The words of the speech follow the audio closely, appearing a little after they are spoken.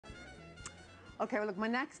Okay, well, look, my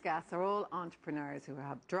next guests are all entrepreneurs who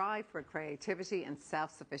have drive for creativity and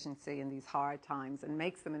self-sufficiency in these hard times and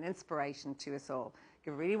makes them an inspiration to us all.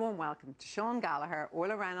 Give a really warm welcome to Sean Gallagher,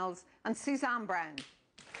 Orla Reynolds and Suzanne Browne.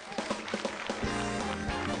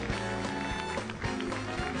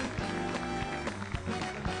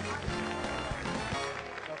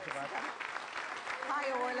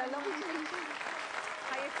 Hi, Orla. Lovely to meet you.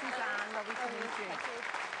 Hi, Suzanne. Lovely to meet you.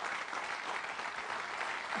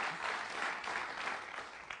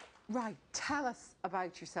 Right, tell us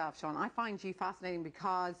about yourself, Sean. I find you fascinating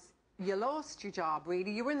because you lost your job,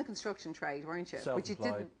 really. You were in the construction trade, weren't you? But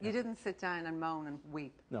you didn't sit down and moan and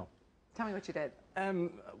weep. No. Tell me what you did.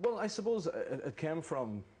 Well, I suppose it came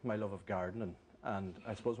from my love of gardening, and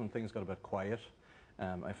I suppose when things got a bit quiet,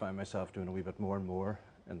 I found myself doing a wee bit more and more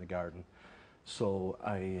in the garden. So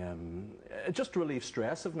it just relieves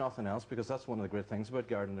stress, if nothing else, because that's one of the great things about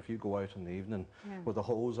gardening. If you go out in the evening with a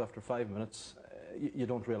hose after 5 minutes, you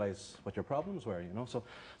don't realise what your problems were, you know. So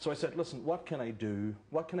I said, listen, what can I do?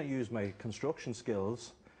 What can I use my construction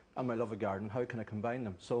skills and my love of garden? How can I combine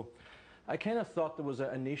them? So I kind of thought there was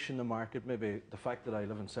a niche in the market, maybe the fact that I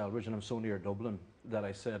live in Selridge and I'm so near Dublin, that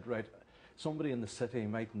I said, right, somebody in the city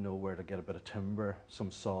might know where to get a bit of timber,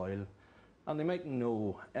 some soil, and they mightn't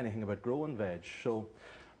know anything about growing veg. So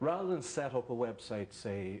rather than set up a website,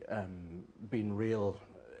 say, being real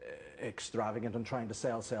extravagant and trying to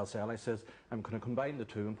sell, I says, I'm going to combine the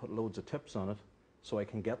two and put loads of tips on it so I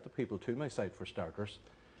can get the people to my site for starters.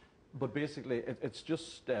 But basically, it's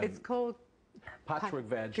just... it's called...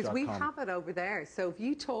 patchworkveg.com. Because we have it over there, so if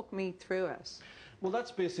you talk me through it. Well,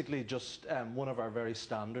 that's basically just one of our very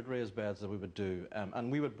standard raised beds that we would do.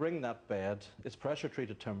 And we would bring that bed, it's pressure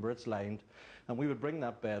treated timber, it's lined, and we would bring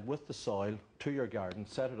that bed with the soil to your garden,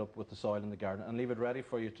 set it up with the soil in the garden and leave it ready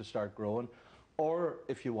for you to start growing. Or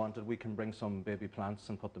if you wanted, we can bring some baby plants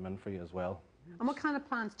and put them in for you as well. And what kind of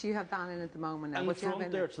plants do you have down in at the moment? And the front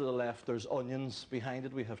there to the left, there's onions. Behind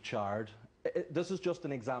it, we have chard. This is just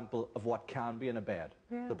an example of what can be in a bed.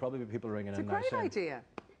 Yeah. There'll probably be people ringing in now saying... It's a great idea.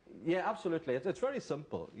 Yeah, absolutely. It's very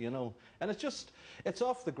simple, you know. And it's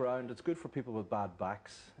off the ground. It's good for people with bad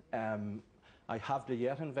backs. I have to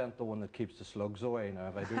yet invent the one that keeps the slugs away. Now,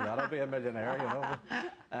 if I do that, I'll be a millionaire, you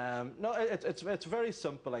know. No, it's a very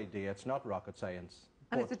simple idea. It's not rocket science.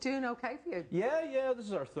 And is it doing okay for you? Yeah. This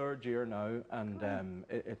is our 3rd year now, and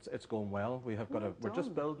it's going well. We're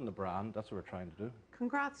just building the brand. That's what we're trying to do.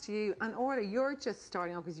 Congrats to you. And Orla, you're just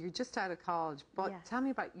starting off because you're just out of college. But tell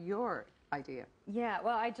me about your idea. Yeah,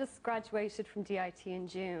 well, I just graduated from DIT in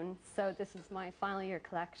June, so this is my final year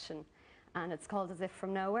collection, and it's called As If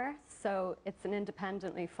From Nowhere. So it's an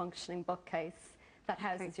independently functioning bookcase that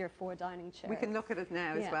houses your 4 dining chairs. We can look at it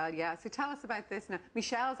now as well, So tell us about this now.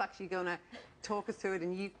 Michelle's actually going to talk us through it,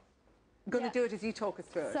 and you're going to do it as you talk us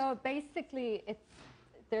through it. So basically,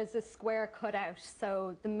 there's a square cut out,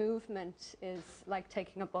 so the movement is like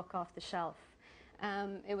taking a book off the shelf.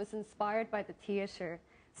 It was inspired by the theatre,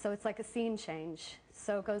 so it's like a scene change.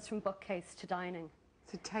 So it goes from bookcase to dining.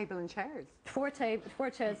 So table and chairs? 4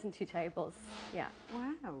 chairs and 2 tables, yeah.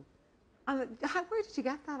 Wow. And where did you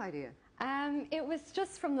get that idea? It was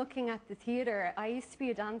just from looking at the theatre. I used to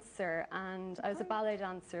be a dancer, and I was a ballet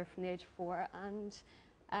dancer from the age of 4, and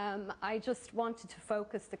I just wanted to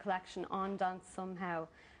focus the collection on dance somehow.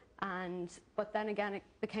 But then again, it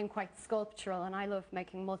became quite sculptural, and I love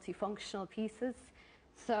making multifunctional pieces.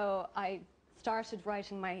 So I started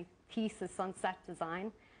writing my thesis on set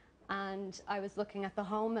design, and I was looking at the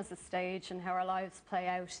home as a stage and how our lives play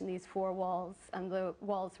out in these 4 walls, and the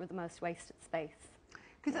walls were the most wasted space.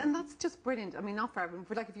 And that's just brilliant. I mean, not for everyone,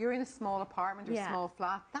 but like if you're in a small apartment or small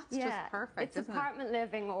flat, that's just perfect, it's apartment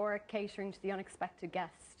living or catering to the unexpected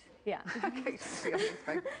guest. Yeah.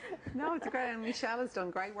 No, it's great. And Michelle has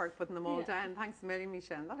done great work putting them all down. Thanks a million,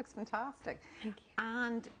 Michelle. That looks fantastic. Thank you.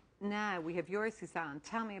 And now we have yours, Suzanne.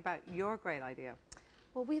 Tell me about your great idea.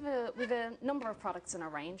 Well, we've a number of products in our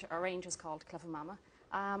range. Our range is called Clevamama.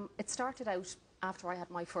 It started out after I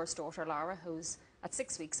had my first daughter, Laura, who's at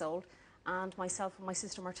 6 weeks old. And myself and my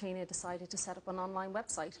sister Martina decided to set up an online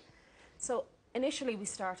website. So initially we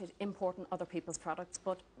started importing other people's products,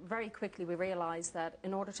 but very quickly we realised that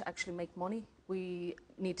in order to actually make money, we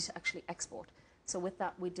needed to actually export. So with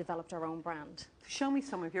that, we developed our own brand. Show me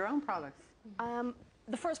some of your own products.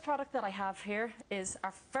 The first product that I have here is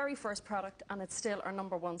our very first product, and it's still our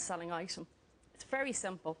 #1 selling item. It's very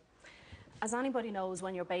simple. As anybody knows,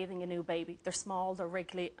 when you're bathing a new baby, they're small, they're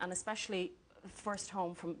wriggly, and especially first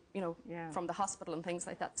home from, from the hospital and things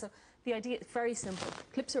like that. So the idea is very simple.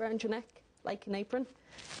 Clips around your neck like an apron.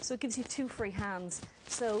 So it gives you 2 free hands.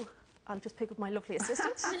 So I'll just pick up my lovely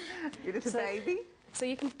assistant. You're little baby. So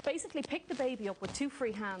you can basically pick the baby up with 2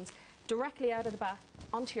 free hands directly out of the bath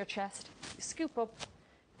onto your chest. You scoop up,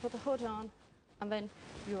 put the hood on, and then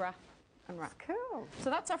you wrap and wrap. Cool. So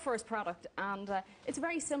that's our first product, and it's a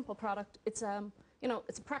very simple product. It's you know,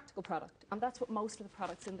 it's a practical product, and that's what most of the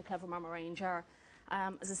products in the Clevamama range are.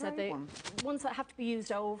 As I said, they ones that have to be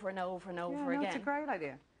used over and over and over again. It's a great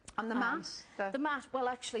idea. And the mat? The mat, well,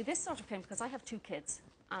 actually, this sort of came because I have 2 kids,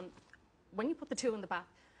 and when you put the 2 in the bath,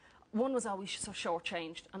 one was always so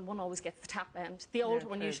short-changed, and one always gets the tap end. The older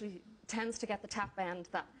one usually tends to get the tap end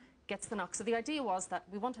that gets the knock. So the idea was that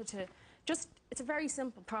we wanted to just, it's a very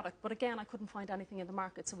simple product, but again, I couldn't find anything in the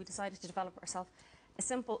market, so we decided to develop ourselves a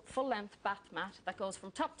simple full-length bath mat that goes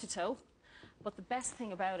from top to toe. But the best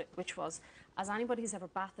thing about it, which was, as anybody who's ever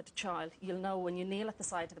bathed a child, you'll know when you kneel at the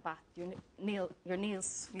side of the bath, your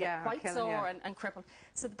knees get quite sore and crippled.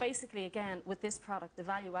 So basically, again, with this product, the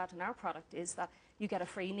value add in our product is that you get a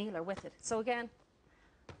free kneeler with it. So again,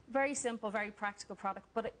 very simple, very practical product,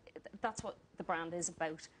 but that's what the brand is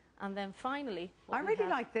about. And then finally, I really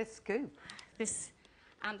like this scoop.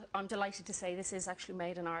 And I'm delighted to say this is actually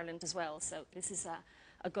made in Ireland as well, so this is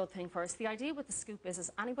a good thing for us. The idea with the scoop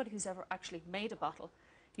is anybody who's ever actually made a bottle,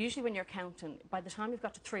 usually when you're counting, by the time you've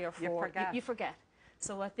got to 3 or 4, you forget.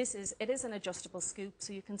 So what this is, it is an adjustable scoop,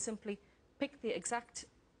 so you can simply pick the exact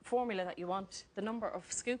formula that you want, the number of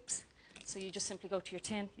scoops. So you just simply go to your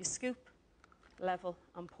tin, you scoop, level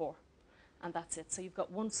and pour, and that's it. So you've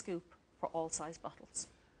got 1 scoop for all size bottles.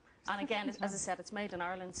 And again, as I said, it's made in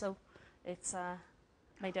Ireland, so it's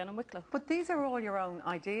made down in Wicklow. But these are all your own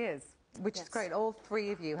ideas, which is great. All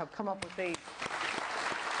 3 of you have come up with these.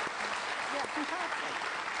 Yeah, fantastic.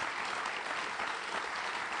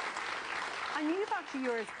 And you've actually,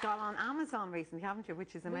 yours got on Amazon recently, haven't you?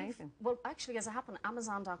 Which is amazing. Well, actually, as it happened,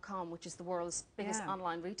 Amazon.com, which is the world's biggest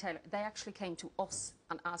online retailer, they actually came to us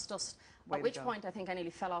and asked us, at which point I think I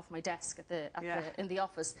nearly fell off my desk in the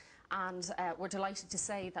office. And we're delighted to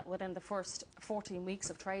say that within the first 14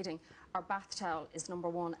 weeks of trading, our bath towel is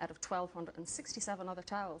 #1 out of 1,267 other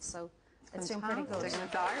towels. So it's doing pretty good. And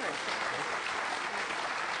it's Irish.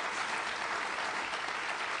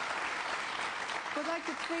 But like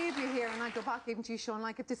the 3 of you here, and I go back even to you, Sean,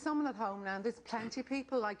 like if there's someone at home now, and there's plenty of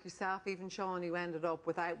people like yourself, even Sean, who ended up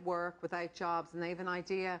without work, without jobs, and they have an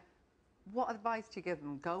idea, what advice do you give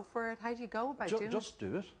them? Go for it? How do you go about doing it? Just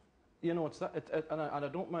do it. You know, it's that, and I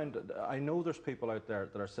don't mind, I know there's people out there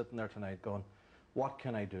that are sitting there tonight going, what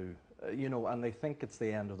can I do? You know, and they think it's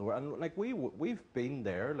the end of the world. And like we've been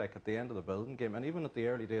there, like at the end of the building game, and even at the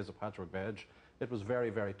early days of Patrick Veg, it was very,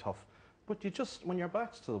 very tough. But you just, when your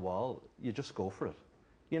back's to the wall, you just go for it.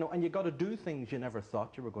 You know, and you got to do things you never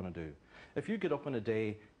thought you were going to do. If you get up in a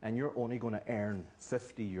day and you're only going to earn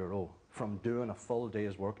 €50 from doing a full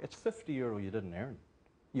day's work, it's €50 you didn't earn.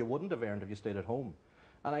 You wouldn't have earned if you stayed at home.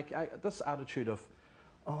 And this attitude of,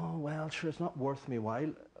 oh, well, sure, it's not worth me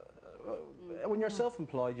while. When you're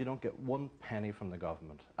self-employed, you don't get 1 penny from the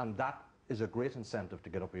government. And that is a great incentive to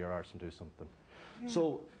get up your arse and do something.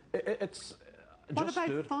 So it's what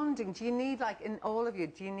about funding? Do you need, like, in all of you,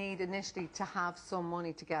 do you need initially to have some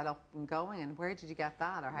money to get up and going? And where did you get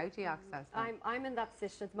that, or how do you access that? I'm in that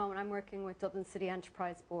position at the moment. I'm working with Dublin City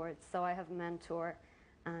Enterprise Board, so I have a mentor,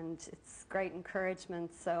 and it's great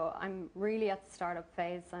encouragement. So I'm really at the startup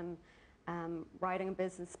phase. I'm writing a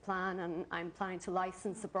business plan, and I'm planning to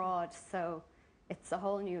license abroad. So it's a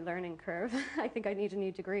whole new learning curve. I think I need a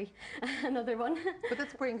new degree, another one. But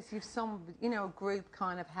that's brilliant because you've some, you know, group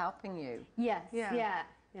kind of helping you. Yes, yeah.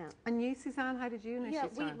 And you, Suzanne, how did you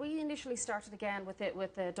initially start? We initially started again with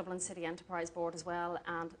the Dublin City Enterprise Board as well,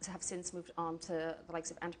 and have since moved on to the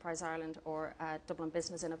likes of Enterprise Ireland or Dublin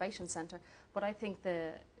Business Innovation Centre. But I think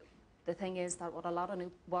the thing is that what a lot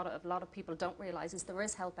of people don't realise is there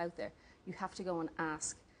is help out there. You have to go and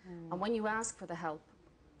ask. And when you ask for the help,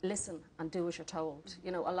 listen and do as you're told.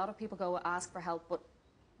 You know, a lot of people go ask for help, but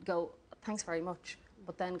go, thanks very much,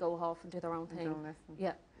 but then go off and do their own thing. Don't listen.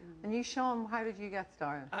 Yeah. And you, Sean, how did you get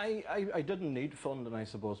started? I didn't need funding, I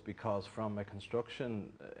suppose, because from my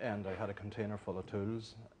construction end I had a container full of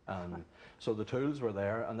tools, and so the tools were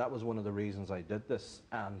there, and that was one of the reasons I did this.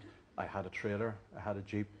 And I had a trailer, I had a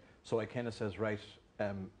Jeep, so I kind of says, right,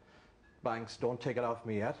 banks, don't take it off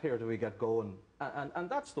me yet, here do we get going. And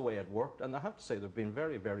that's the way it worked, and I have to say they've been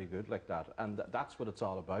very, very good like that, and that's what it's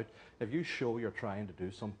all about. If you show you're trying to do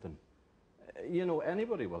something, you know,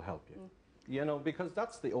 anybody will help you. You know, because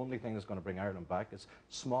that's the only thing that's going to bring Ireland back, is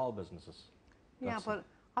small businesses. But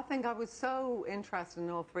I think I was so interested in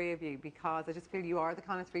all 3 of you, because I just feel you are the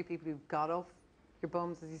kind of 3 people who got off your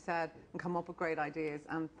bums, as you said, and come up with great ideas.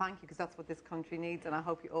 And thank you, because that's what this country needs, and I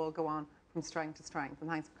hope you all go on from strength to strength. And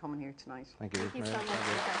thanks for coming here tonight. Thank you. Thank you so Miriam. much.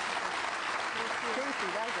 Thank you. Seriously,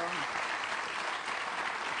 well done.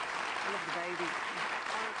 I love the baby.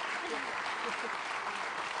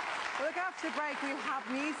 Well, look, after the break, we'll have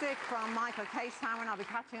music from Michael Casehammer, and I'll be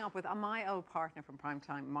catching up with my old partner from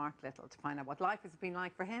Primetime, Mark Little, to find out what life has been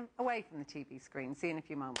like for him away from the TV screen. See you in a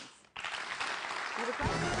few moments.